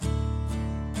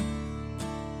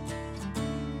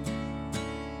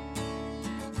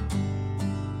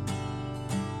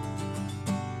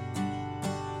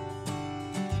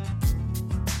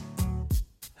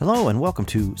Hello and welcome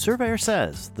to Surveyor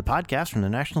Says, the podcast from the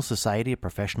National Society of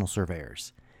Professional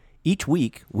Surveyors. Each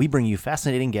week, we bring you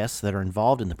fascinating guests that are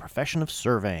involved in the profession of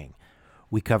surveying.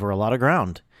 We cover a lot of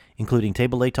ground, including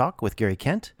Table Lay Talk with Gary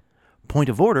Kent, Point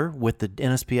of Order with the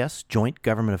NSPS Joint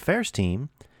Government Affairs Team,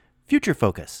 Future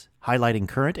Focus, highlighting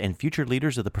current and future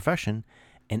leaders of the profession,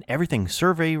 and everything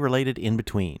survey-related in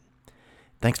between.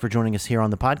 Thanks for joining us here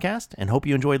on the podcast, and hope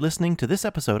you enjoyed listening to this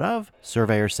episode of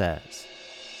Surveyor Says.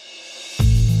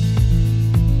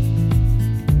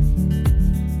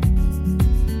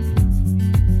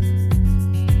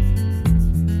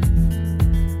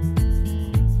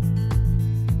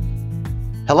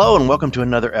 Hello and welcome to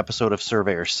another episode of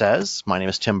Surveyor Says. My name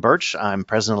is Tim Birch. I'm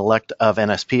president-elect of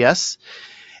NSPS.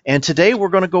 And today we're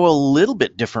going to go a little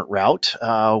bit different route.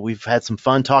 We've had some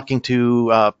fun talking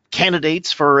to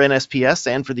candidates for NSPS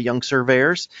and for the young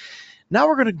surveyors. Now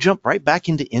we're going to jump right back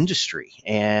into industry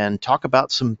and talk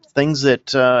about some things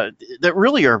that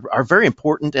really are very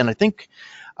important and I think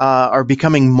are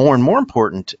becoming more and more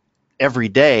important every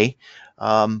day.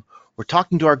 We're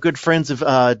talking to our good friends of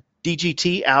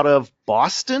DGT out of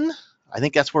Boston. I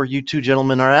think that's where you two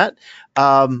gentlemen are at.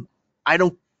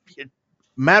 It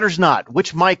matters not.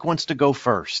 Which Mike wants to go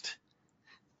first?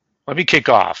 Let me kick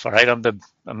off. All right, I'm the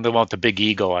one with the big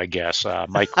ego, I guess.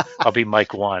 Mike, I'll be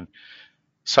Mike 1.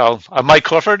 So I'm Mike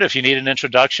Clifford. If you need an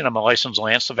introduction, I'm a licensed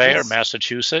land surveyor in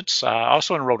Massachusetts,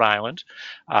 also in Rhode Island.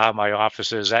 My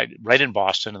office is right in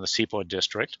Boston in the Seaport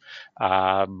District.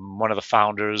 One of the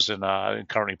founders and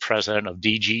currently president of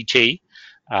DGT.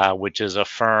 Which is a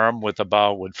firm with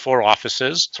 4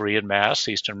 offices, 3 in Mass,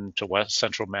 eastern to west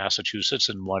central Massachusetts,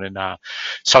 and 1 in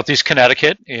southeast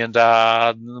Connecticut, and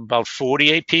about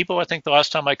 48 people, I think, the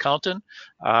last time I counted.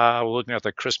 We're looking at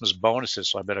the Christmas bonuses,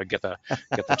 so I better get the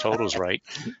totals right.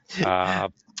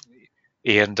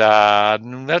 And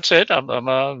that's it. I'm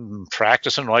a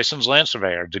practicing licensed land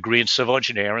surveyor, degree in civil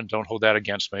engineering. Don't hold that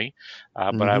against me.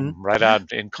 But I'm right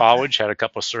out in college, had a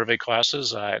couple of survey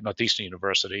classes at Northeastern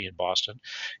University in Boston,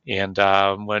 and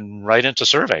went right into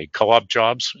survey, co-op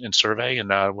jobs in survey, and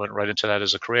went right into that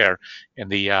as a career in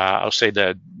the, I'll say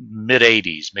the mid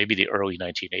 80s, maybe the early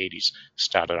 1980s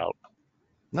started out.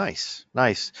 Nice.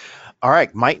 All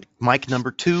right, Mike number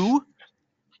 2.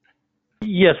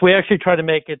 Yes, we actually try to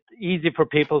make it easy for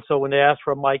people, so when they ask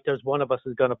for a mic, there's one of us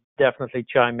is going to definitely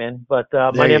chime in. But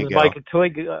my name is Michael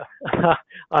Twig.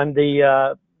 I'm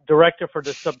the director for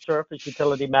the subsurface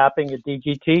utility mapping at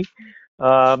DGT.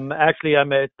 Actually,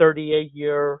 I'm a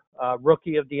 38-year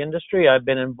rookie of the industry. I've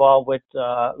been involved with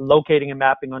locating and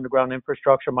mapping underground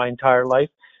infrastructure my entire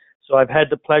life. So I've had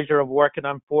the pleasure of working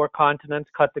on 4 continents,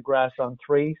 cut the grass on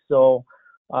 3. So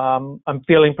I'm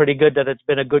feeling pretty good that it's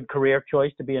been a good career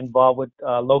choice to be involved with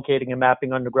locating and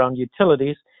mapping underground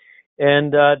utilities.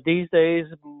 And these days,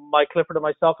 Mike Clifford and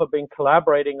myself have been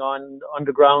collaborating on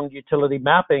underground utility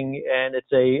mapping, and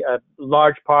it's a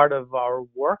large part of our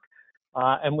work.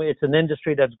 And it's an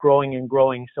industry that's growing and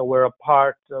growing. So we're a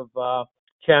part of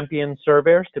champion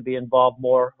surveyors to be involved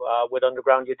more with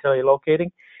underground utility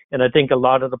locating. And I think a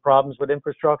lot of the problems with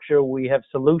infrastructure, we have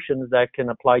solutions that can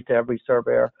apply to every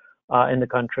surveyor in the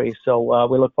country. So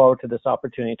we look forward to this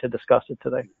opportunity to discuss it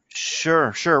today.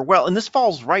 Sure. Well, and this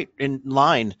falls right in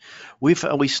line. We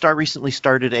recently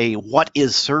started a What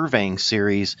is Surveying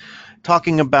series,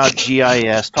 talking about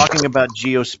GIS, talking about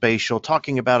geospatial,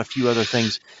 talking about a few other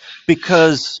things,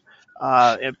 because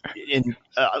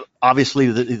obviously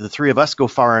the 3 of us go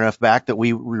far enough back that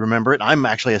we remember it. I'm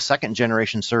actually a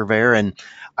second-generation surveyor, and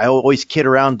I always kid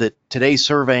around that today's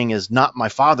surveying is not my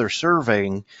father's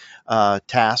surveying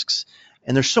tasks,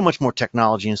 and there's so much more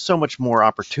technology and so much more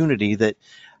opportunity that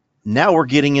now we're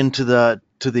getting into the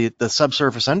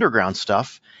subsurface underground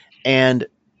stuff, and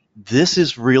this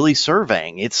is really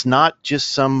surveying. It's not just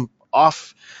some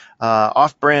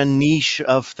off-brand niche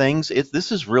of things.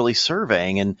 This is really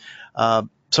surveying, and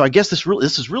so I guess this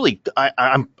is really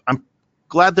I'm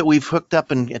glad that we've hooked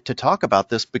up and to talk about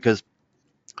this, because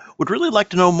would really like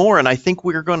to know more, and I think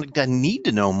we're going to need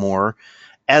to know more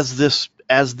as this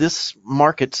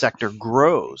market sector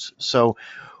grows. So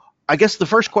I guess the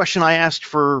first question I asked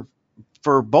for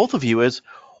both of you is,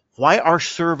 why are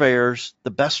surveyors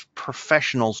the best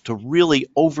professionals to really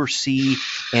oversee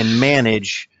and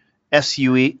manage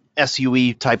SUE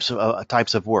types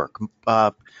of work?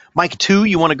 Mike 2,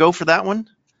 you want to go for that one?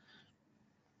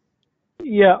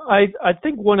 Yeah, I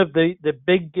think one of the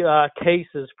big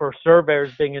cases for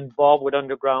surveyors being involved with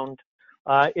underground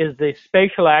is the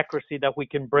spatial accuracy that we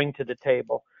can bring to the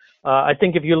table. I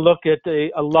think if you look at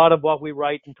a lot of what we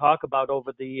write and talk about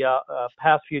over the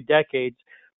past few decades,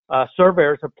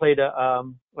 surveyors have played a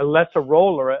lesser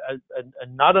role or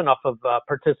not enough of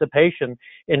participation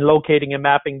in locating and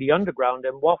mapping the underground.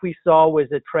 And what we saw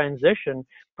was a transition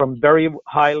from very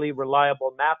highly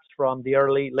reliable maps from the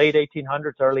late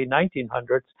 1800s, early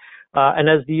 1900s. And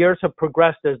as the years have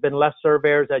progressed, there's been less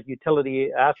surveyors at utility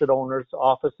asset owners'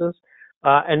 offices.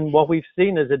 And what we've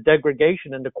seen is a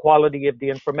degradation in the quality of the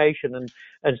information. And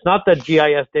it's not that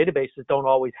GIS databases don't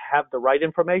always have the right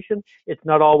information. It's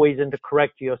not always in the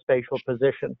correct geospatial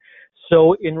position.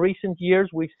 So in recent years,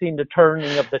 we've seen the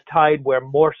turning of the tide where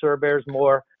more surveyors,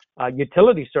 more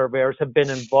utility surveyors have been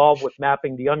involved with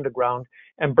mapping the underground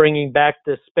and bringing back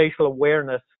the spatial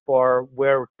awareness for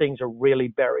where things are really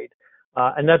buried.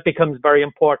 And that becomes very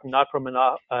important, not from an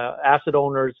asset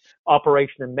owner's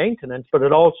operation and maintenance, but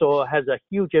it also has a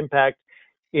huge impact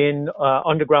in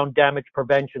underground damage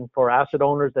prevention for asset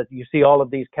owners, that you see all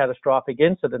of these catastrophic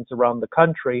incidents around the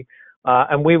country.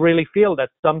 And we really feel that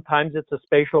sometimes it's a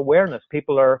spatial awareness.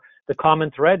 The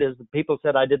common thread is that people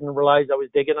said, I didn't realize I was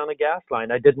digging on a gas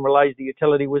line. I didn't realize the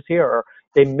utility was here, or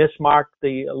they mismarked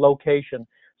the location.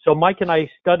 So Mike and I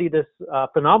study this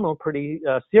phenomenon pretty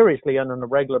seriously and on a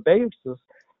regular basis,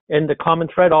 and the common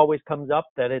thread always comes up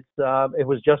that it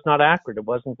was just not accurate, it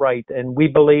wasn't right. And we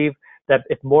believe that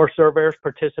if more surveyors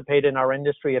participate in our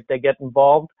industry, if they get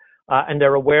involved and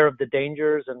they're aware of the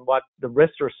dangers and what the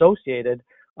risks are associated,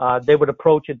 they would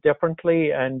approach it differently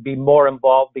and be more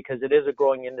involved, because it is a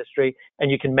growing industry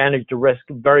and you can manage the risk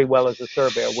very well as a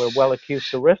surveyor. We're well acute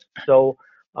to risk, so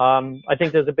I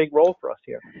think there's a big role for us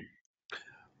here.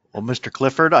 Well, Mr.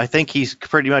 Clifford, I think he's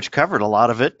pretty much covered a lot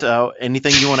of it.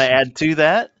 Anything you want to add to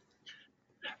that?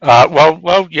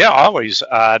 Well, yeah, always.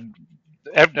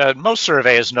 Most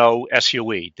surveyors know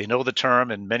SUE. They know the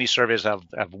term, and many surveyors have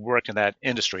worked in that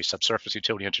industry, subsurface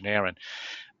utility engineering.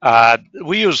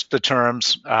 We use the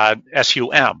terms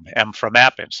SUM, M for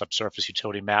mapping, subsurface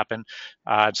utility mapping.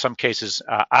 In some cases,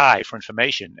 I for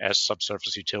information, as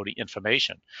subsurface utility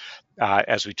information,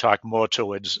 as we talk more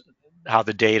towards how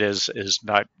the data is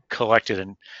not collected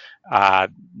and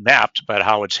mapped, but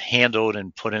how it's handled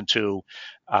and put into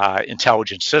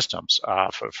intelligent systems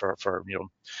for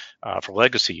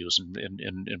legacy use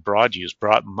and broad use,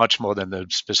 much more than the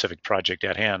specific project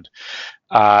at hand.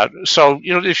 So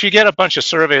if you get a bunch of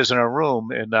surveyors in a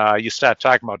room and you start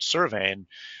talking about surveying,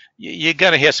 you're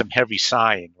gonna hear some heavy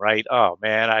sighing, right? Oh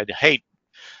man, I hate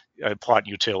plot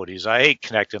utilities. I hate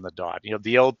connecting the dot.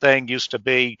 The old thing used to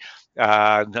be,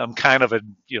 I'm kind of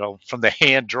from the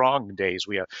hand drawing days,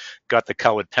 we got the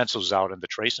colored pencils out and the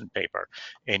tracing paper,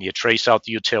 and you trace out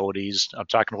the utilities. I'm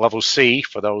talking level C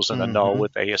for those in the know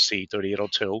with ASC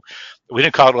 3802. We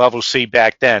didn't call it level C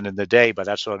back then in the day, but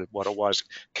that's what it was,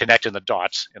 connecting the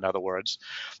dots, in other words.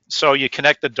 So you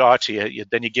connect the dots,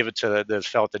 then you give it to the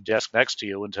fellow at the desk next to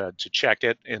you and to check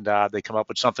it, and they come up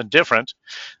with something different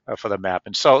for the map.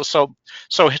 And so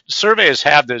surveyors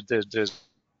have the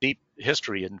deep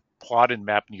history in plot and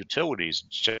mapping utilities,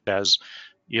 just as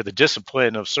the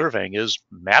discipline of surveying is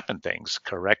mapping things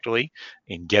correctly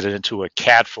and get it into a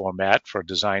CAD format for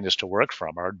designers to work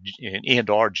from, or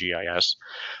GIS.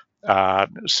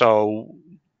 So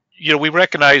we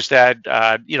recognize that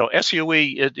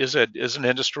SUE is an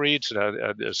industry. It's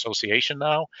an association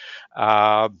now.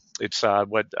 It's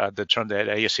what the term that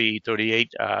ASCE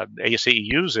 38 ASCE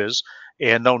uses,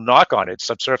 and no knock on it.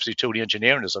 Subsurface utility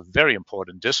engineering is a very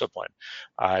important discipline.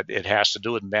 It has to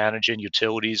do with managing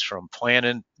utilities from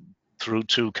planning through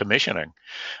to commissioning.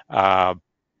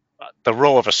 The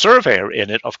role of a surveyor in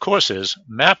it, of course, is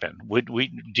mapping.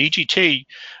 DGT,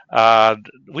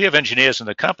 we have engineers in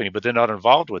the company, but they're not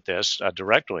involved with this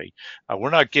directly. We're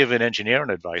not giving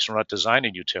engineering advice. We're not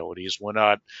designing utilities. We're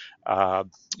not,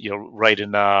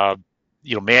 writing,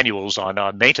 manuals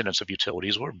on maintenance of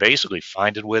utilities. We're basically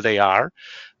finding where they are,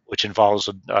 which involves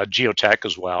geotech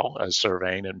as well as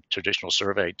surveying and traditional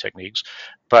survey techniques,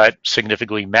 but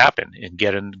significantly mapping and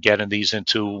getting these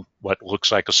into what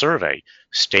looks like a survey,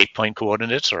 state plane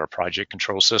coordinates or a project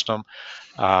control system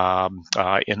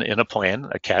in a plan,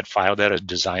 a CAD file that a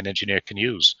design engineer can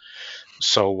use.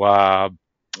 So I'm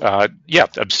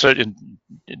certain,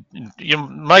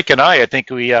 Mike and I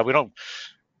think we don't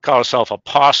call ourselves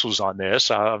apostles on this.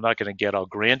 I'm not going to get all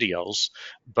grandiose,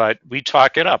 but we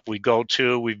talk it up. We've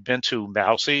been to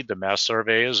MALSE, the Mass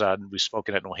Surveyors, and we've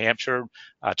spoken at New Hampshire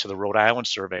to the Rhode Island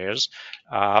surveyors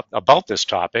about this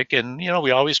topic. And, we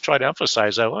always try to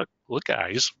emphasize that, look,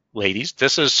 guys, ladies,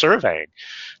 this is surveying.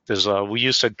 We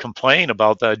used to complain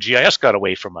about the GIS got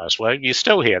away from us. Well, you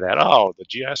still hear that. Oh, the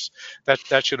GIS,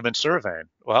 that should have been surveying.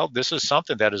 Well, this is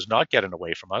something that is not getting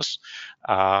away from us.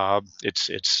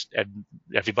 It's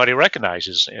everybody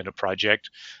recognizes in a project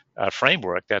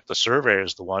framework that the surveyor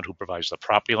is the one who provides the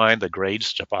property line, the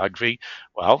grades, topography.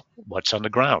 Well, what's on the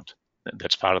ground?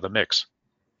 That's part of the mix.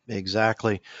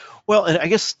 Exactly. Well, and I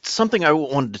guess something I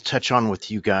wanted to touch on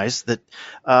with you guys that,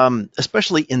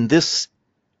 especially in this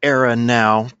era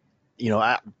now,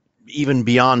 even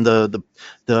beyond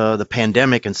the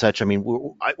pandemic and such. I mean,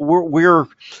 we're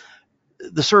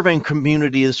the surveying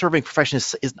community, the surveying profession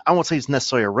is I won't say it's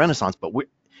necessarily a renaissance, but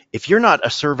if you're not a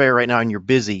surveyor right now and you're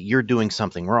busy, you're doing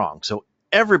something wrong. So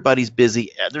everybody's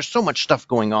busy. There's so much stuff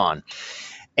going on,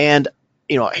 and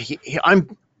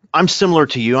I'm similar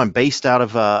to you. I'm based out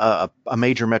of a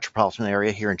major metropolitan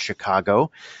area here in Chicago.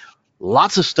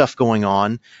 Lots of stuff going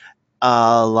on.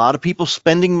 A lot of people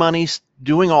spending money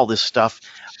doing all this stuff.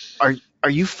 Are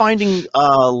you finding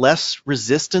less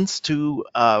resistance to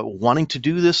wanting to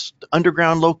do this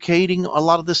underground locating, a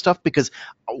lot of this stuff? Because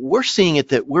we're seeing it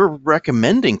that we're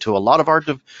recommending to a lot of our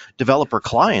developer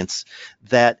clients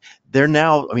that they're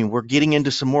now, I mean, we're getting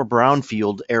into some more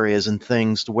brownfield areas and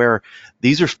things to where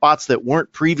these are spots that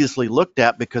weren't previously looked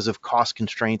at because of cost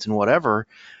constraints and whatever.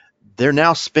 They're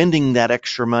now spending that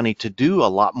extra money to do a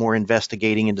lot more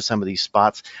investigating into some of these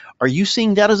spots. Are you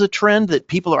seeing that as a trend, that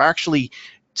people are actually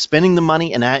spending the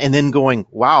money and then going,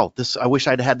 wow, I wish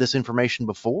I'd had this information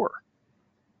before?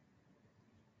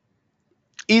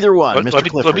 Either one, Mr.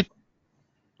 Clifford.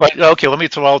 Let me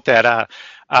throw out that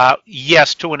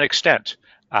yes, to an extent.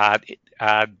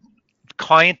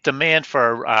 Client demand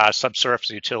for subsurface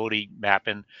utility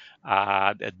mapping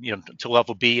to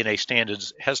level B and A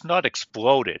standards has not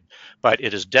exploded, but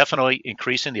it is definitely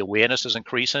increasing. The awareness is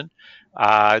increasing.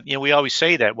 We always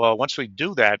say that, well, once we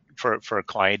do that for a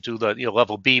client, do the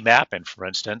level B mapping, for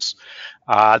instance,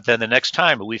 then the next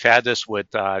time, we've had this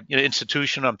with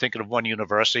institution, I'm thinking of one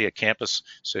university, a campus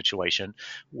situation,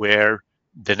 where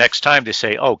the next time they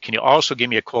say, oh, can you also give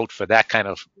me a quote for that kind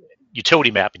of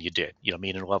utility mapping you did,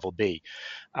 meaning level B.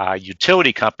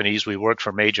 Utility companies, we work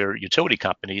for major utility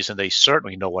companies, and they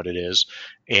certainly know what it is.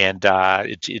 And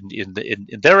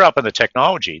they're up in the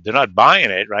technology. They're not buying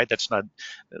it, right? That's not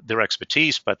their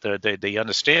expertise, but they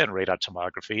understand radar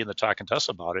tomography, and they're talking to us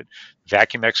about it.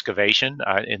 Vacuum excavation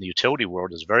in the utility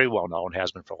world is very well known,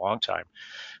 has been for a long time.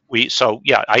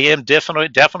 I am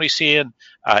definitely seeing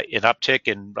an uptick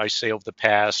in, I say, over the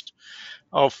past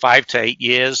 5 to 8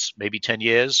 years, maybe 10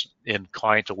 years in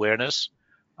client awareness.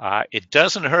 It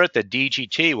doesn't hurt that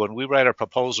DGT, when we write a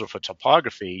proposal for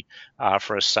topography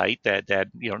for a site that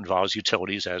involves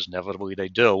utilities, as inevitably they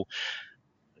do,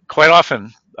 quite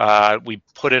often we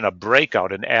put in a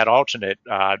breakout and add alternate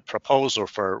proposal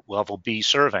for level B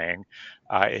surveying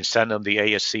and send them the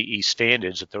ASCE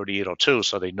standards at 3802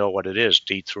 so they know what it is,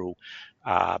 D through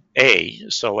A.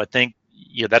 So I think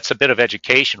that's a bit of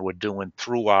education we're doing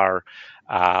through our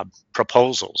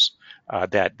proposals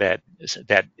that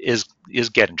is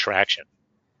getting traction.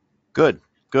 Good.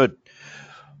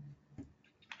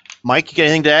 Mike, you got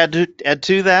anything to add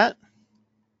to that?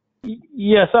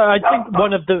 Yes, I think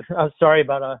one of the. Sorry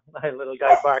about my little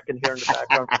guy barking here in the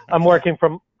background.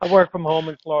 I work from home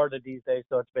in Florida these days,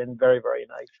 so it's been very, very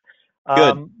nice.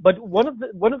 Good. But one of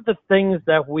the things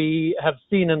that we have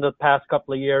seen in the past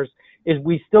couple of years is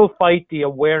we still fight the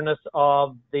awareness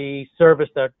of the service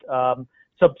that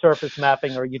subsurface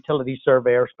mapping or utility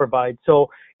surveyors provide. So,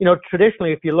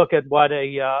 traditionally, if you look at what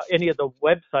any of the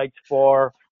websites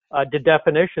for the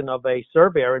definition of a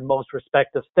surveyor in most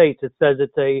respective states, it says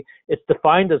it's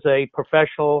defined as a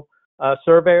professional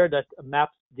surveyor that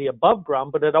maps the above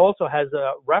ground, but it also has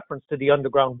a reference to the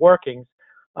underground workings.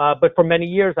 But for many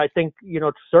years, I think,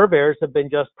 surveyors have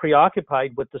been just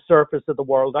preoccupied with the surface of the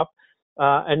world up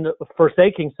and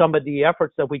forsaking some of the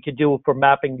efforts that we could do for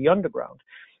mapping the underground.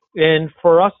 And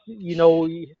for us,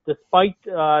 despite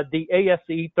the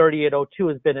ASCE 3802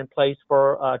 has been in place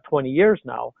for 20 years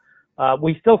now,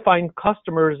 we still find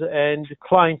customers and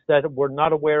clients that were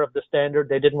not aware of the standard.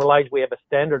 They didn't realize we have a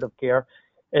standard of care.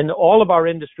 And all of our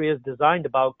industry is designed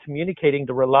about communicating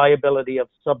the reliability of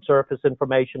subsurface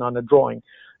information on a drawing.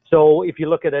 So if you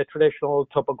look at a traditional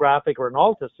topographic or an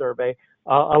ALTA survey,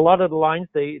 a lot of the lines,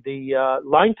 the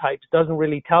line types doesn't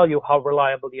really tell you how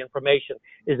reliable the information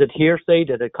is. It hearsay?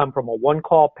 Did it come from a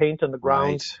one-call paint on the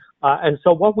ground? Right. And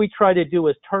so what we try to do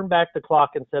is turn back the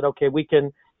clock and said, okay,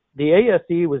 the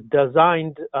ASE was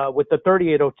designed with the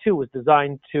 3802 was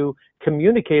designed to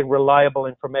communicate reliable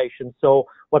information. So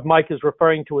what Mike is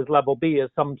referring to as level B is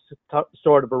some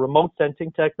sort of a remote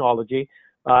sensing technology.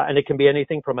 And it can be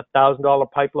anything from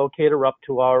 $1,000 pipe locator up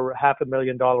to our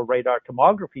 $500,000 radar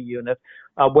tomography unit,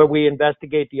 where we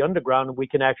investigate the underground, and we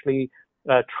can actually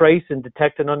trace and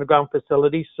detect an underground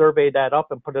facility, survey that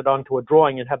up, and put it onto a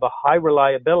drawing, and have a high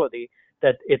reliability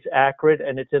that it's accurate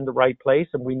and it's in the right place,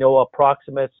 and we know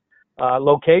approximate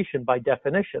location by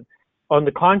definition. On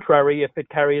the contrary, if it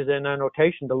carries an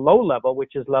annotation to low level,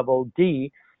 which is level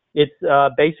D, it's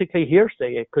basically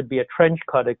hearsay. It could be a trench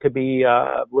cut. It could be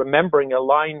remembering a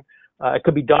line. It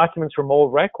could be documents from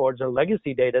old records or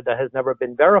legacy data that has never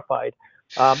been verified.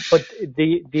 But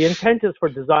the intent is for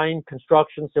design,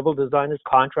 construction, civil designers,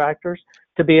 contractors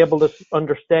to be able to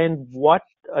understand what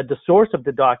the source of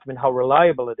the document, how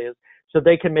reliable it is, so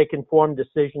they can make informed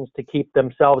decisions to keep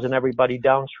themselves and everybody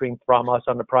downstream from us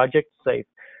on the project safe.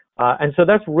 And so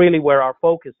that's really where our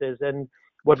focus is. And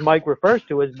what Mike refers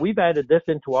to is we've added this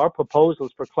into our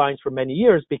proposals for clients for many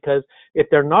years, because if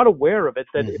they're not aware of it,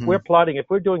 that if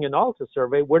we're doing an ALTA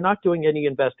survey, we're not doing any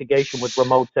investigation with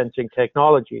remote sensing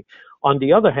technology. On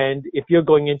the other hand, if you're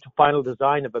going into final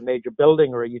design of a major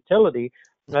building or a utility,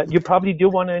 you probably do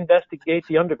want to investigate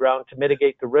the underground to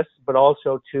mitigate the risks, but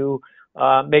also to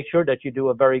make sure that you do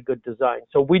a very good design.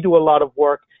 So we do a lot of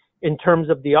work. In terms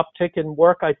of the uptick in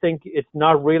work, I think it's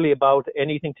not really about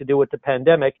anything to do with the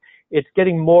pandemic. It's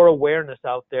getting more awareness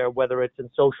out there, whether it's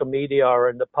in social media or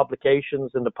in the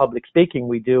publications and the public speaking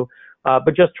we do.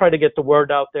 But just try to get the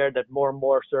word out there that more and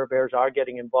more surveyors are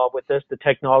getting involved with this. The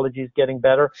technology is getting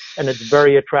better, and it's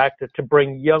very attractive to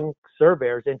bring young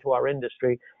surveyors into our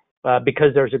industry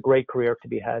because there's a great career to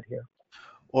be had here.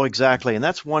 Well, exactly, and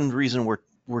that's one reason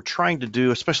we're trying to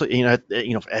do, especially at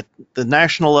the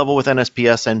national level with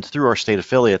NSPS and through our state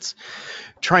affiliates,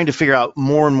 trying to figure out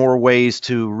more and more ways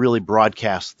to really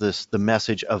broadcast the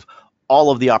message of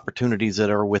all of the opportunities that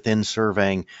are within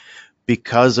surveying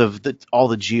because of all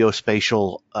the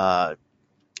geospatial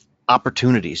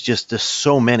opportunities, just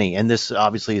so many, and this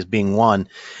obviously is being one.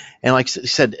 And like I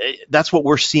said, that's what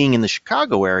we're seeing in the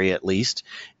Chicago area, at least,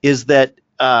 is that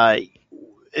out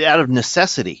of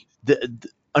necessity, the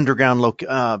underground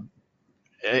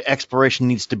exploration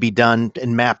needs to be done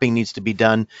and mapping needs to be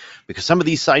done, because some of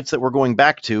these sites that we're going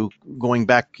back 100,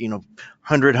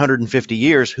 150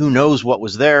 years, who knows what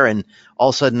was there, and all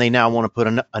of a sudden they now want to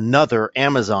put another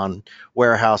Amazon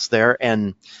warehouse there,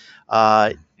 and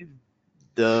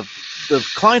the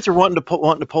clients are wanting to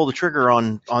pull the trigger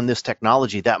on this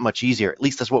technology that much easier. At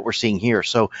least that's what we're seeing here.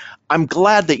 So I'm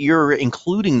glad that you're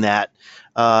including that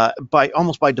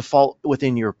by default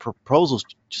within your proposals,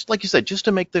 just like you said, just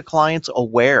to make the clients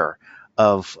aware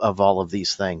of all of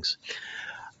these things.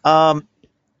 As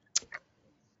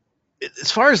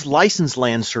far as licensed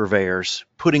land surveyors,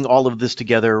 putting all of this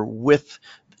together with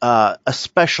a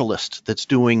specialist that's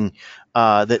doing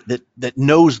that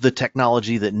knows the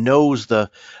technology, that knows the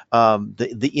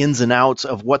ins and outs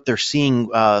of what they're seeing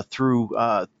through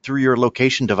your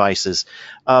location devices.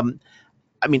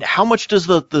 I mean, how much does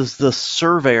the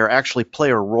surveyor actually play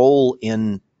a role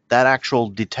in that actual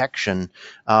detection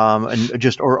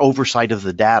or oversight of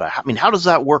the data? I mean, how does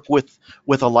that work with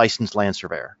a licensed land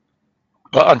surveyor?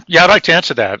 Well, yeah, I'd like to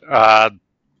answer that.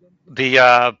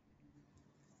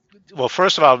 Well,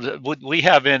 first of all, we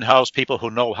have in-house people who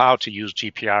know how to use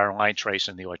GPR and line trace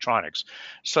in the electronics.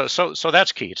 So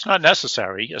that's key. It's not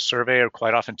necessary. A surveyor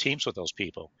quite often teams with those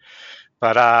people.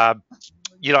 But I'll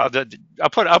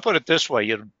put it this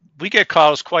way. We get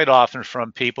calls quite often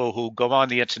from people who go on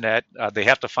the internet. They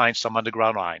have to find some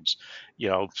underground lines.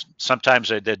 Sometimes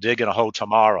they're digging a hole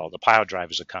tomorrow. The pile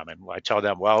drivers are coming. I tell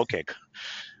them, well, okay,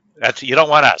 you don't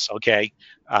want us, okay?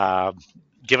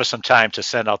 Give us some time to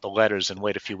send out the letters and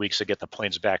wait a few weeks to get the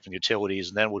plans back from utilities,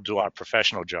 and then we'll do our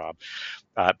professional job.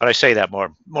 But I say that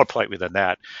more politely than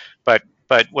that. But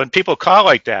when people call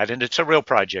like that, and it's a real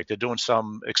project, they're doing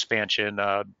some expansion,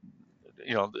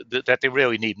 that they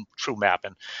really need true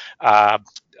mapping.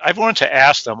 I've learned to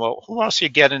ask them, well, who else are you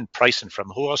getting pricing from?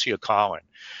 Who else are you calling?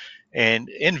 And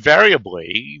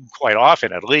invariably, quite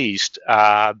often at least,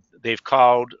 they've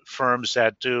called firms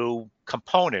that do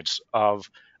components of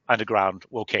underground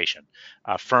location.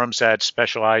 Firms that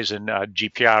specialize in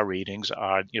GPR readings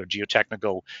are,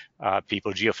 geotechnical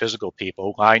people, geophysical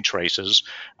people, line tracers,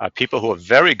 people who are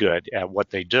very good at what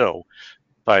they do.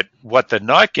 But what they're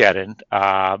not getting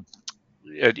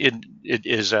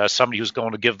is somebody who's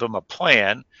going to give them a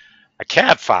plan, a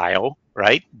CAD file,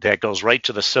 right, that goes right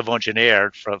to the civil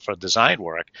engineer for design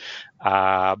work.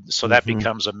 So that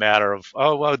becomes a matter of,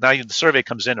 now the survey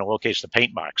comes in and locates the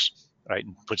paint marks. right,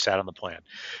 and puts that on the plan.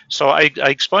 So I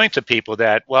explained to people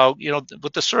that, well,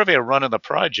 with the surveyor running the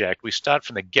project, we start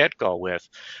from the get-go with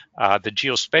the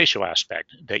geospatial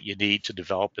aspect that you need to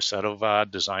develop a set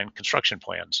of design construction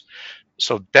plans.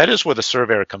 So that is where the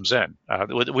surveyor comes in.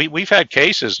 We've had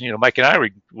cases, Mike and I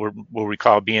will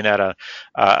recall being at a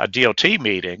DOT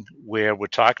meeting where we're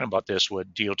talking about this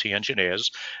with DOT engineers,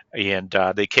 and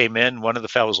they came in. One of the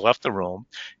fellows left the room,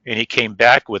 and he came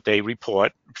back with a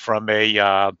report from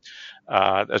an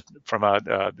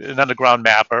underground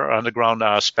mapper, underground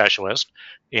specialist,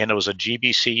 and it was a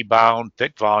GBC bound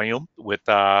thick volume with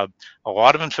a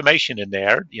lot of information in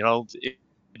there,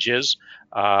 images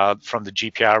from the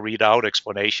GPR readout,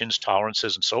 explanations,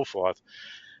 tolerances, and so forth.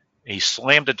 And he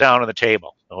slammed it down on the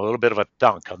table, a little bit of a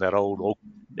dunk on that old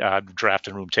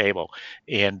drafting room table,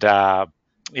 and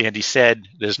he said,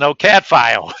 "There's no CAD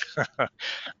file.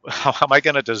 How am I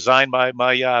going to design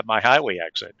my highway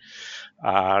exit?"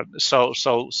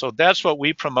 So that's what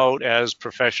we promote as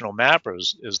professional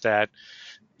mappers, is that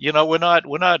we're not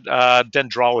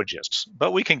dendrologists,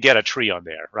 but we can get a tree on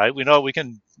there, right? We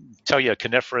can tell you a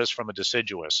coniferous from a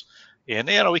deciduous, and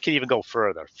we can even go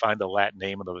further, find the Latin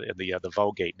name of the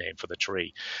Vulgate name for the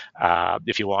tree,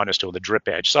 if you want us to, the drip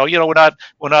edge. So we're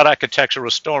not architectural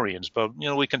historians, but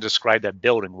we can describe that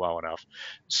building well enough.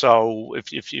 So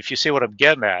if you see what I'm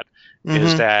getting at,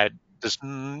 is that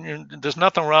there's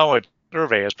nothing wrong with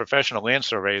surveyors, professional land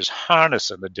surveyors,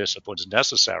 harnessing the disciplines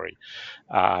necessary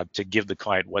to give the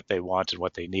client what they want and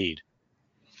what they need.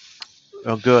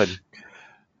 Oh, good.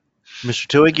 Mr.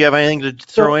 Twohig, you have anything to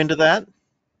throw into that?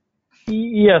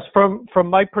 Yes, from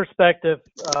my perspective,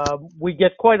 we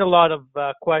get quite a lot of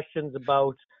questions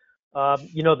about,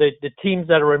 the teams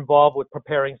that are involved with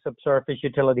preparing subsurface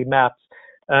utility maps.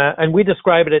 And we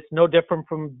describe it, it's no different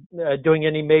from doing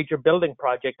any major building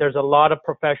project. There's a lot of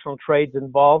professional trades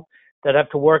involved that have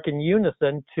to work in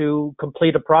unison to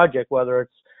complete a project, whether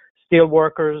it's steel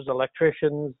workers,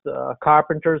 electricians,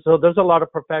 carpenters. So there's a lot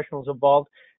of professionals involved,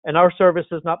 and our service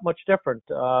is not much different.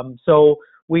 So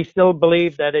we still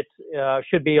believe that it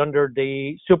should be under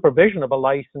the supervision of a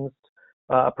licensed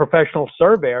professional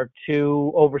surveyor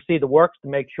to oversee the works, to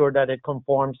make sure that it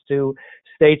conforms to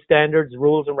state standards,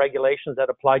 rules, and regulations that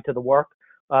apply to the work.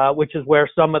 Which is where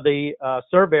some of the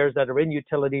surveyors that are in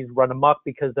utilities run amok,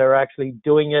 because they're actually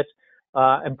doing it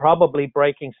and probably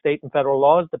breaking state and federal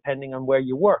laws depending on where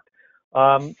you work.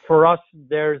 For us,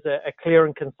 there's a clear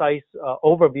and concise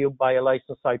overview by a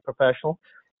licensed site professional.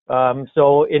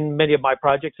 So in many of my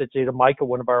projects, it's either Mike or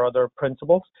one of our other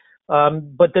principals.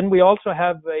 But then we also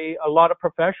have a lot of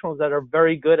professionals that are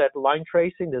very good at line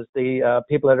tracing. There's the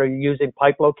people that are using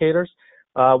pipe locators.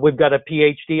 We've got a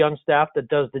PhD on staff that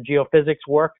does the geophysics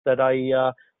work that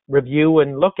I review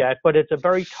and look at, but it's a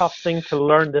very tough thing to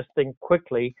learn this thing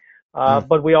quickly.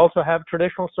 But we also have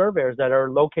traditional surveyors that are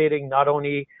locating not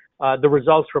only the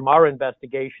results from our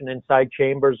investigation inside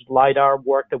chambers, LIDAR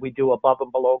work that we do above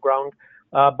and below ground,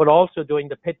 but also doing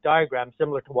the pit diagram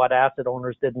similar to what asset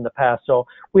owners did in the past. So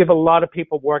we have a lot of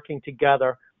people working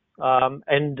together,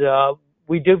 and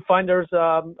we do find there's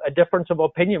a difference of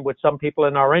opinion with some people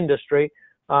in our industry,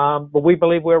 but we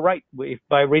believe we're right.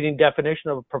 By reading definition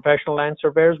of professional land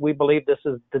surveyors, we believe this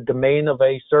is the domain of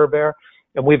a surveyor,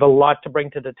 and we have a lot to bring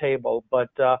to the table. But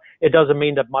it doesn't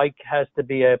mean that Mike has to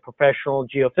be a professional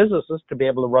geophysicist to be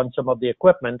able to run some of the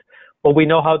equipment, but we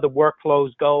know how the workflows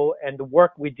go, and the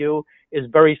work we do is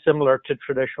very similar to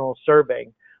traditional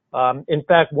surveying. In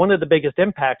fact, one of the biggest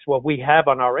impacts what we have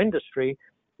on our industry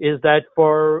is that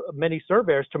for many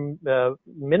surveyors to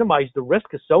minimize the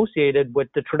risk associated with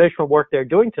the traditional work they're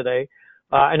doing today,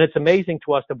 and it's amazing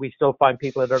to us that we still find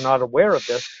people that are not aware of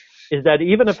this, is that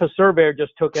even if a surveyor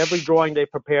just took every drawing they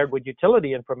prepared with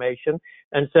utility information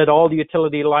and said all the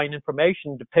utility line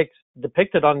information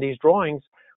depicted on these drawings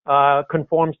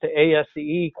conforms to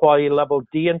ASCE quality level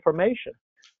D information.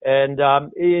 And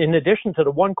in addition to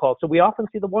the one call, so we often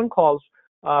see the one calls,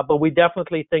 but we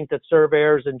definitely think that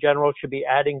surveyors in general should be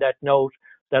adding that note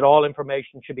that all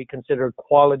information should be considered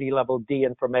quality level D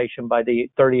information by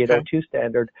the 3802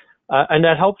 standard. And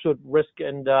that helps with risk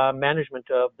and management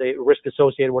of the risk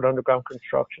associated with underground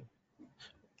construction.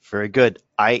 Very good.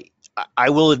 I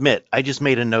will admit, I just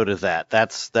made a note of that.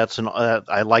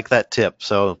 I like that tip.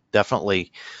 So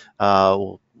definitely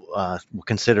we'll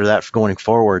consider that for going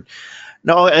forward.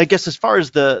 No, I guess as far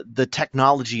as the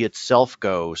technology itself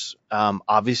goes,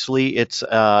 obviously it's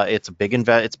a big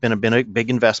it's been a big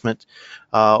investment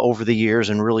over the years,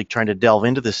 and really trying to delve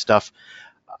into this stuff.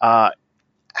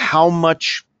 How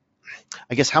much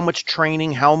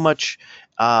training, how much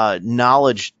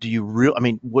knowledge do you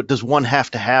what does one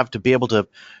have to be able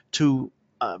to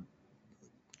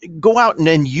go out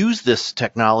and use this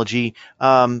technology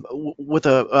with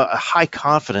a high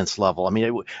confidence level? I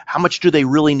mean, how much do they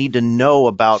really need to know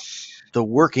about the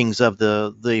workings of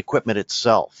the equipment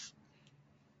itself?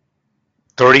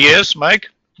 30 years, Mike?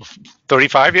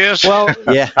 35 years? Well,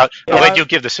 Yeah. I'll let yeah, you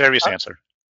give the serious answer.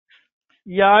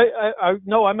 yeah.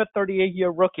 No, I'm a 38-year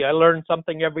rookie. I learn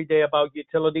something every day about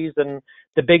utilities, and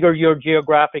the bigger your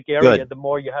geographic area, Good. the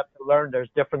more you have to learn. There's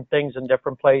different things in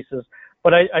different places.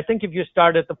 But I think if you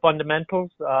start at the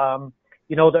fundamentals,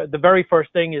 the very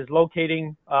first thing is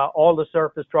locating all the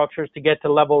surface structures to get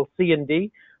to level C and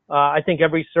D. I think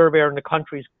every surveyor in the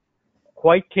country is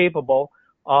quite capable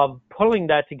of pulling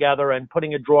that together and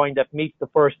putting a drawing that meets the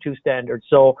first two standards.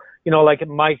 So, like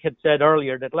Mike had said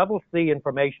earlier, that level C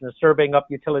information is surveying up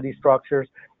utility structures,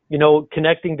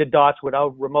 connecting the dots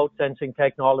without remote sensing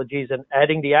technologies and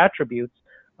adding the attributes,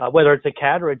 whether it's a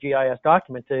CAD or a GIS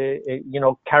document, to,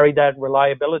 carry that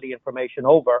reliability information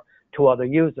over to other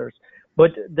users.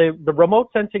 But the remote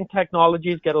sensing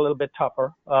technologies get a little bit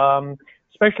tougher,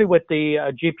 especially with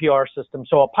the GPR system.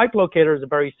 So a pipe locator is a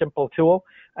very simple tool,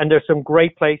 and there's some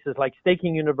great places like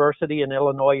Staking University in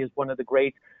Illinois is one of the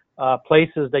great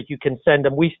places that you can send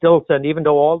them. We still send, even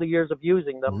though all the years of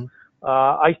using them,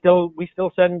 we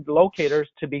still send locators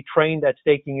to be trained at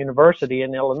Staking University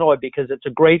in Illinois, because it's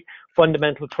a great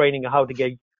fundamental training of how to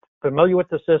get familiar with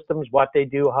the systems, what they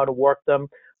do, how to work them,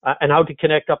 and how to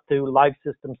connect up to live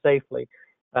systems safely.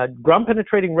 Ground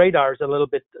penetrating radar is a little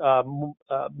bit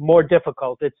more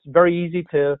difficult. It's very easy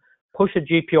to push a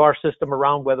GPR system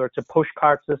around, whether it's a push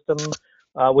cart system,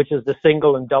 which is the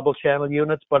single and double channel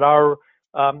units. But our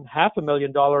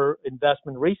 $500,000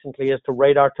 investment recently is to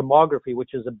radar tomography,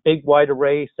 which is a big wide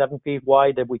array, 7 feet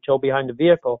wide, that we tow behind the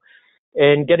vehicle.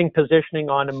 And getting positioning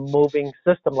on a moving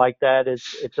system like that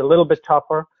it's a little bit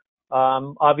tougher.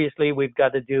 Obviously, we've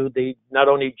got to do not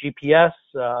only GPS.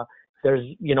 There's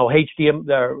HDMI,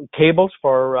 there are cables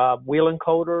for wheel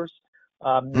encoders.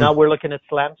 Now we're looking at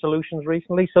SLAM solutions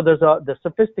recently. So the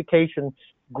sophistication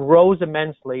grows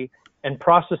immensely, and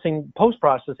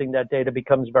post-processing that data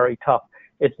becomes very tough.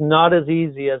 It's not as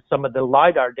easy as some of the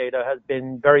LiDAR data has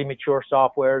been. Very mature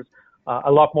softwares,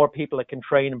 a lot more people that can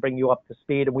train and bring you up to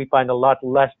speed, and we find a lot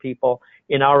less people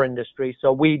in our industry.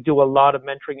 So we do a lot of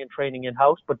mentoring and training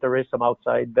in-house, but there is some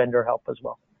outside vendor help as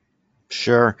well.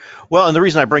 Sure. Well, and the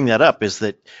reason I bring that up is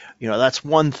that, that's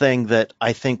one thing that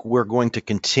I think we're going to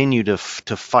continue to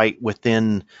fight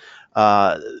within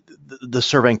the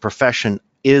surveying profession,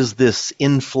 is this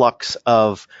influx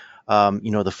of,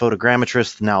 the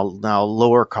photogrammetrists, now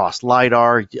lower cost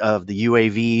LiDAR, of the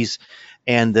UAVs,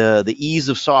 and the ease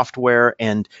of software,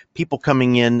 and people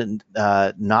coming in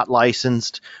not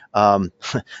licensed,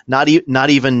 not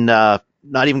even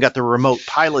got the remote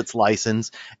pilot's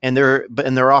license, and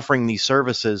they're offering these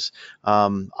services,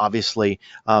 obviously.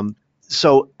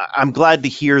 So I'm glad to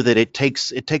hear that it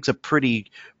takes a pretty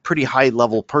high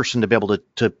level person to be able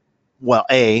to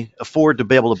afford to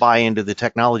be able to buy into the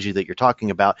technology that you're talking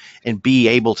about, and be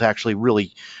able to actually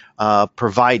really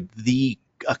provide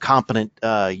a competent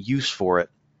use for it.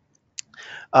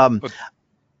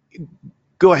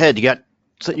 Go ahead. You got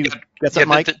something,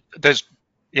 Mike?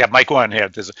 Mike Warren here.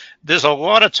 There's a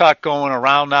lot of talk going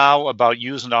around now about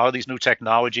using all these new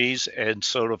technologies and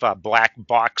sort of a black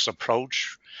box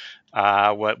approach,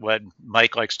 what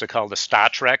Mike likes to call the Star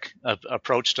Trek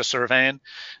approach to surveying,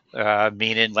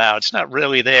 meaning, well, it's not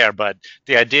really there, but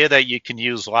the idea that you can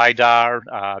use LiDAR,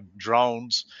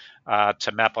 drones,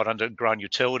 to map out underground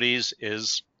utilities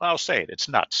is, I'll say it's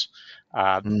nuts.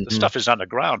 The stuff is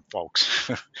underground, folks.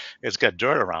 It's got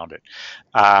dirt around it.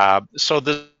 So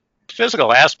the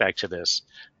physical aspect to this,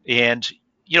 and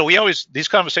these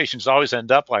conversations always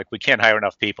end up like, we can't hire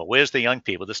enough people. Where's the young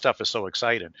people? This stuff is so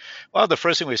exciting. Well, the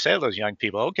first thing we say to those young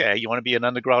people, okay, you want to be an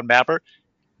underground mapper?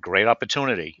 Great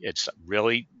opportunity. It's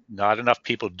really not enough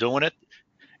people doing it.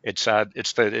 It's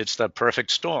the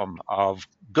perfect storm of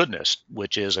goodness,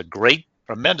 which is a great,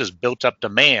 tremendous built-up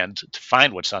demand to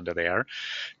find what's under there,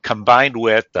 combined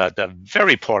with the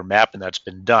very poor mapping that's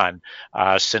been done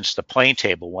since the plane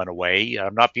table went away.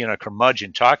 I'm not being a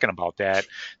curmudgeon talking about that.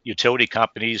 Utility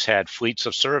companies had fleets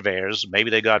of surveyors.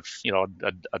 Maybe they got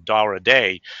 $1 a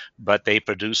day, but they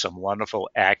produce some wonderful,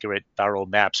 accurate, thorough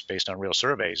maps based on real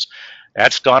surveys.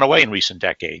 That's gone away in recent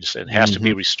decades and has to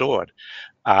be restored.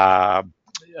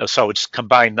 So it's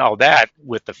combined all that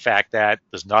with the fact that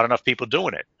there's not enough people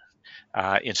doing it.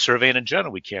 In surveying in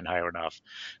general, we can't hire enough.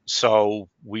 So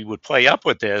we would play up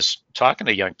with this, talking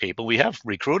to young people. We have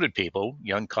recruited people,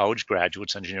 young college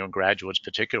graduates, engineering graduates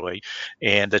particularly,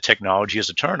 and the technology is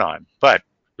a turn on. But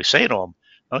we say to them,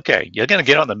 okay, you're going to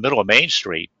get on the middle of Main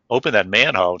Street open that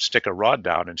manhole, stick a rod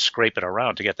down, and scrape it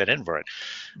around to get that invert.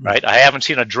 Right? I haven't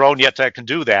seen a drone yet that can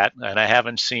do that, and I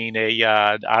haven't seen a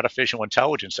artificial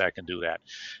intelligence that can do that.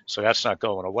 So that's not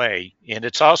going away. And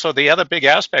it's also the other big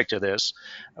aspect of this,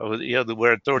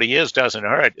 where 30 years doesn't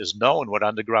hurt, is knowing what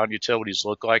underground utilities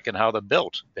look like and how they're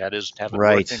built. That is, having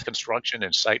worked in construction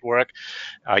and site work,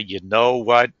 you know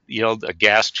what a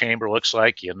gas chamber looks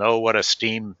like. You know what a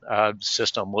steam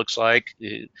system looks like.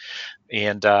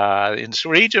 And it's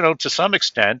regional to some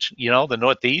extent. The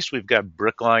Northeast, we've got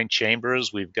brick line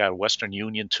chambers, we've got Western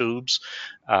Union tubes,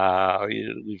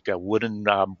 we've got wooden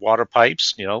water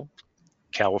pipes.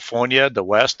 California, the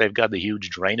West, they've got the huge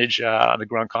drainage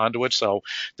underground conduits. So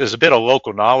there's a bit of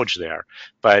local knowledge there,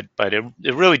 but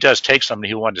it really does take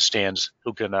somebody who understands,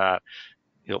 who can. Well,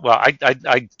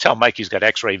 I tell Mike he's got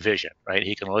X-ray vision, right?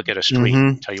 He can look at a street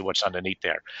and tell you what's underneath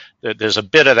there. There's a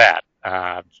bit of that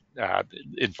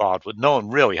involved with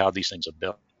knowing really how these things are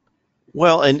built.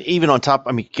 Well, and even on top,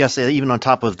 even on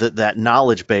top of that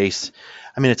knowledge base,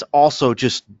 it's also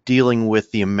just dealing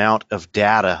with the amount of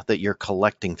data that you're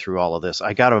collecting through all of this.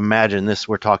 I got to imagine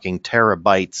we're talking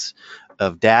terabytes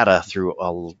of data through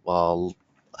a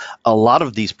lot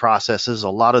of these processes, a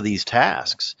lot of these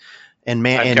tasks. And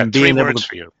I've got being 3 able words to,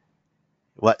 for you.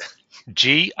 What?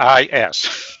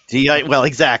 GIS. Well,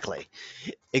 exactly,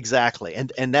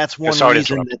 and that's one Sorry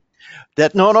reason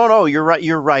that no,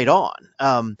 you're right on.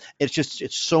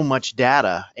 It's so much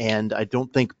data, and I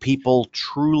don't think people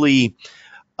truly,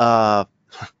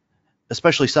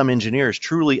 especially some engineers,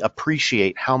 truly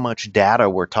appreciate how much data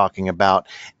we're talking about,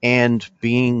 and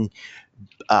being,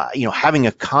 having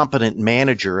a competent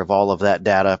manager of all of that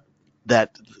data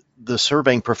that the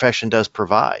surveying profession does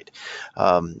provide,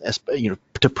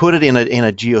 to put it in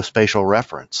a geospatial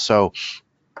reference. So,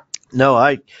 no,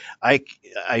 I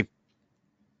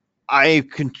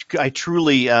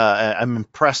truly I'm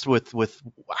impressed with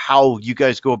how you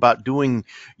guys go about doing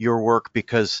your work,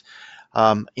 because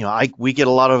we get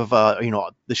a lot of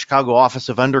the Chicago Office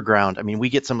of Underground. We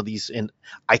get some of these, and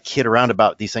I kid around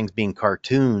about these things being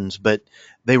cartoons, but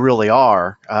they really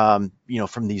are,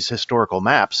 from these historical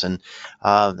maps, and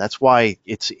that's why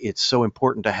it's so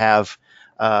important to have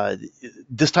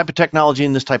this type of technology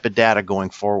and this type of data going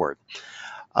forward.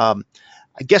 I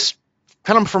guess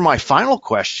kind of for my final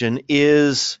question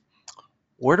is,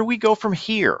 where do we go from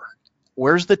here?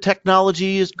 Where's the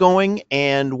technology is going,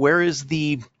 and where's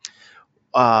the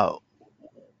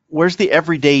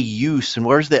everyday use, and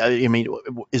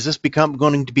is this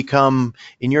going to become,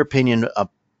 in your opinion,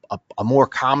 a more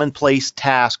commonplace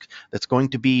task that's going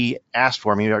to be asked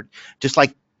for? Just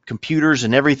like computers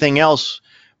and everything else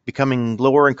becoming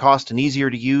lower in cost and easier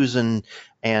to use and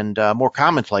more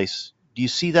commonplace, do you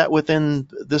see that within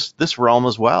this realm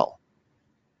as well,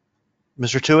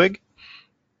 Mr. Twohig?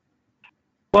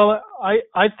 Well,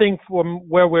 I think from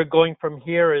where we're going from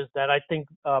here is that I think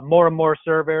more and more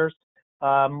surveyors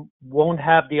won't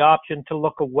have the option to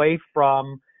look away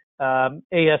from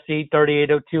ASE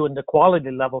 3802 and the quality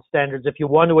level standards if you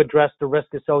want to address the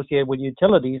risk associated with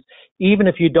utilities. Even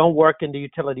if you don't work in the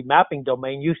utility mapping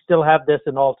domain, you still have this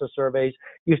in ALTA surveys.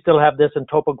 You still have this in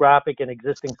topographic and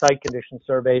existing site condition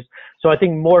surveys. So I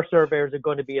think more surveyors are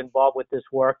going to be involved with this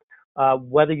work,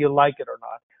 whether you like it or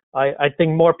not. I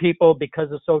think more people,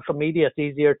 because of social media, it's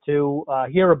easier to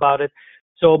hear about it.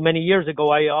 So many years ago,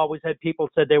 I always had people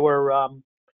said they were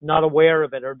not aware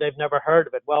of it, or they've never heard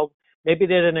of it. Well, maybe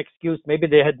they had an excuse, maybe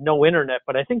they had no internet,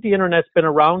 but I think the internet's been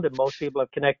around and most people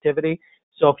have connectivity.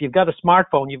 So if you've got a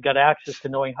smartphone, you've got access to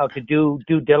knowing how to do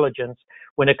due diligence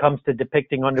when it comes to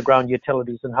depicting underground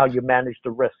utilities and how you manage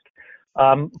the risk.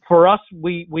 For us,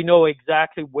 we know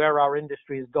exactly where our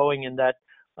industry is going, in that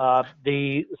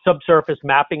the subsurface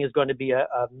mapping is going to be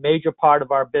a major part of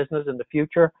our business in the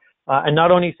future, and not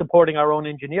only supporting our own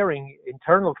engineering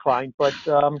internal client, but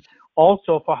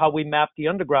also for how we map the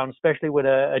underground, especially with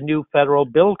a new federal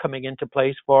bill coming into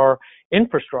place for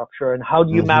infrastructure. And how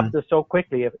do you map this so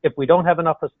quickly? If we don't have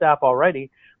enough of staff already,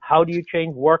 how do you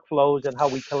change workflows and how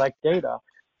we collect data?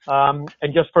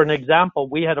 And just for an example,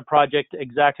 we had a project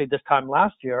exactly this time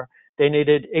last year. They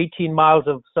needed 18 miles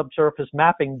of subsurface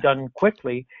mapping done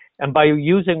quickly. And by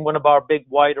using one of our big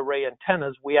wide array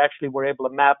antennas, we actually were able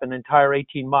to map an entire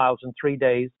 18 miles in 3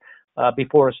 days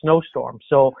before a snowstorm.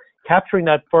 So capturing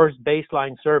that first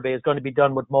baseline survey is going to be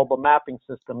done with mobile mapping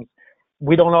systems.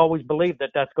 We don't always believe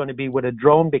that that's going to be with a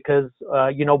drone, because,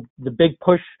 the big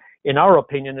push, in our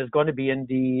opinion, is going to be in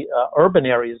the urban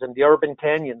areas, in the urban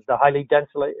canyons, the highly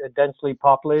densely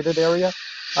populated area.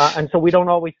 And so we don't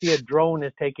always see a drone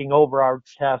as taking over our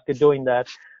task of doing that.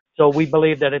 So we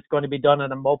believe that it's going to be done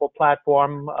on a mobile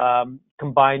platform,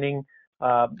 combining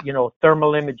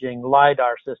thermal imaging,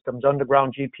 LiDAR systems,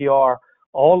 underground GPR,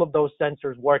 all of those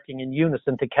sensors working in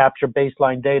unison to capture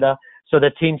baseline data so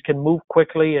that teams can move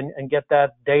quickly and get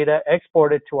that data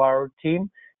exported to our team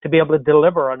to be able to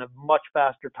deliver on a much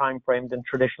faster time frame than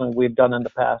traditionally we've done in the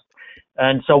past.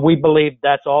 And so we believe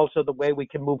that's also the way we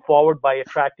can move forward by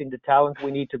attracting the talent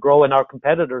we need to grow, and our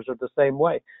competitors are the same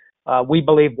way. We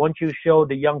believe once you show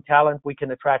the young talent, we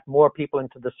can attract more people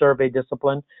into the survey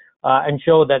discipline and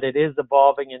show that it is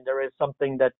evolving and there is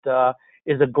something that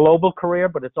is a global career,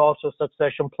 but it's also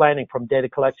succession planning from data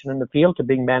collection in the field to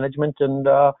being management and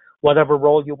whatever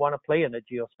role you want to play in the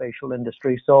geospatial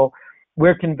industry. So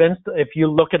we're convinced, if you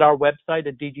look at our website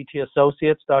at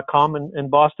dgtassociates.com in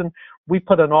Boston, we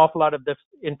put an awful lot of this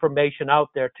information out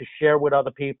there to share with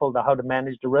other people how to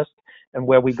manage the risk and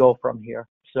where we go from here.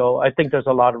 So I think there's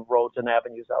a lot of roads and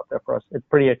avenues out there for us. It's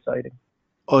pretty exciting.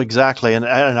 Oh, exactly. And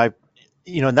I,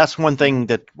 and that's one thing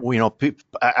that,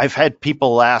 I've had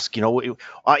people ask, we want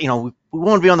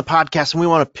to be on the podcast and we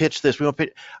want to pitch this.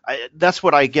 That's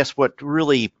what I guess what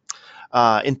really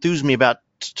enthused me about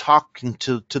talking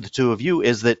to the two of you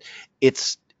is that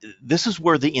this is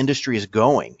where the industry is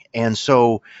going. And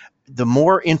so the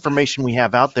more information we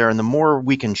have out there and the more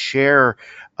we can share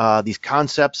these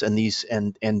concepts and these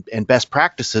and best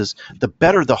practices, the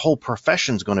better the whole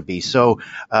profession is going to be. So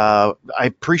I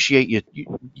appreciate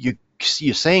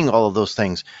you saying all of those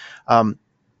things.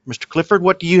 Mr. Clifford,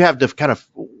 what do you have to kind of,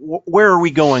 where are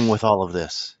we going with all of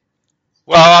this?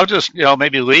 Well, I'll just,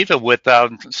 maybe leave it with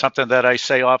something that I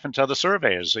say often to the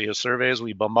surveyors. Surveyors,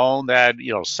 we bemoan that,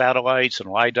 satellites and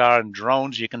LiDAR and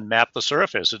drones, you can map the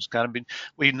surface. It's going to be,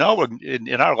 we know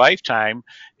in our lifetime,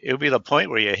 it'll be the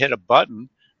point where you hit a button,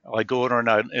 like going on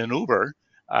an Uber,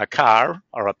 a car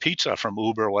or a pizza from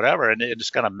Uber or whatever, and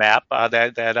it's going to map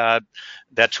that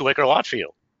 2-acre lot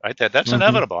field, right? That's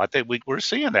inevitable. I think we're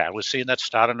seeing that. We're seeing that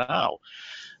starting now.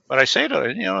 But I say to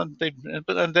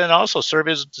and then also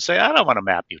surveys say, I don't want to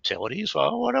map utilities.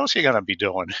 Well, what else are you going to be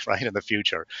doing right in the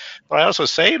future? But I also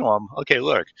say to them, okay,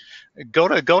 look, go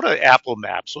to Apple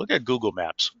Maps, look at Google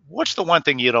Maps. What's the one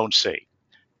thing you don't see?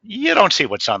 You don't see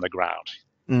what's on the ground,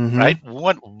 right?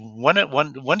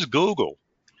 When's Google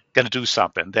going to do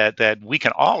something that we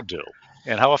can all do?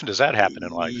 And how often does that happen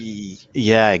in life?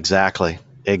 Yeah, exactly.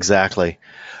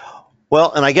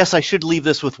 Well, and I guess I should leave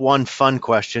this with one fun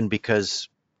question because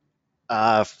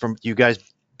from you guys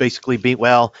basically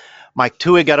Mike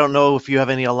Tuig, I don't know if you have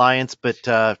any alliance, but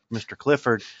Mr.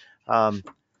 Clifford,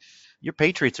 your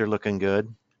Patriots are looking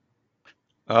good.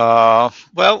 Well,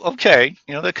 okay,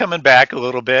 they're coming back a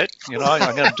little bit.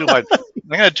 I'm going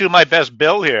to do my best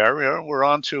bill here. We're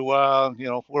on to where are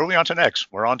we on to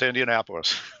next? We're on to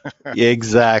Indianapolis.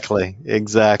 Exactly.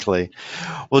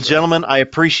 Well, gentlemen, I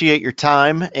appreciate your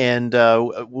time, and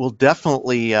we'll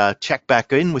definitely check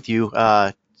back in with you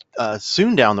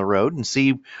soon down the road and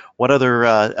see what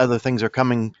other things are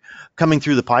coming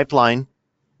through the pipeline.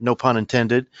 No pun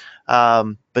intended.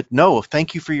 But no,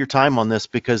 thank you for your time on this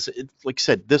because, like I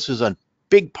said, this is a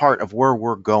big part of where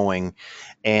we're going,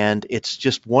 and it's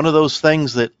just one of those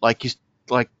things that, like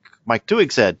Mike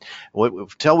Tuig said,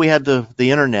 until we had the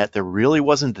internet, there really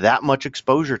wasn't that much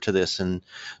exposure to this, and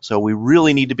so we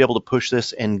really need to be able to push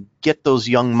this and get those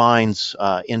young minds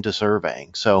into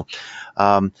surveying. So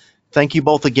thank you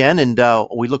both again, and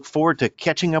we look forward to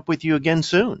catching up with you again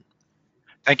soon.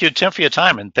 Thank you, Tim, for your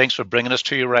time, and thanks for bringing us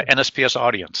to your NSPS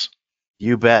audience.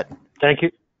 You bet. Thank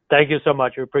you so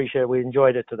much. We appreciate it. We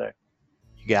enjoyed it today.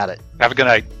 You got it. Have a good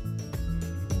night.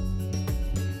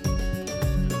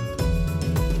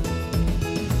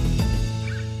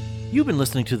 You've been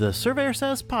listening to the Surveyor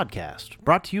Says podcast,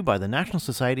 brought to you by the National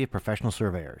Society of Professional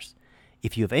Surveyors.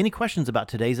 If you have any questions about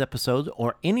today's episode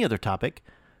or any other topic,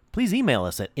 please email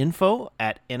us at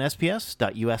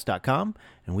info@nsps.us.com,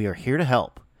 and we are here to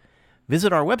help.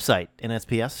 Visit our website,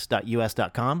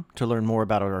 nsps.us.com, to learn more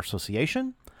about our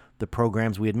association, the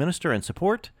programs we administer and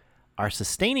support, our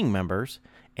sustaining members,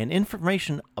 and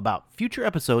information about future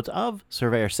episodes of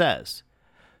Surveyor Says.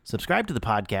 Subscribe to the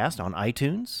podcast on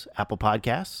iTunes, Apple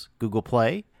Podcasts, Google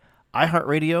Play,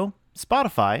 iHeartRadio,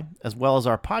 Spotify, as well as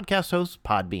our podcast host,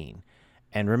 Podbean.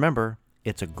 And remember,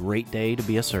 it's a great day to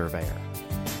be a surveyor.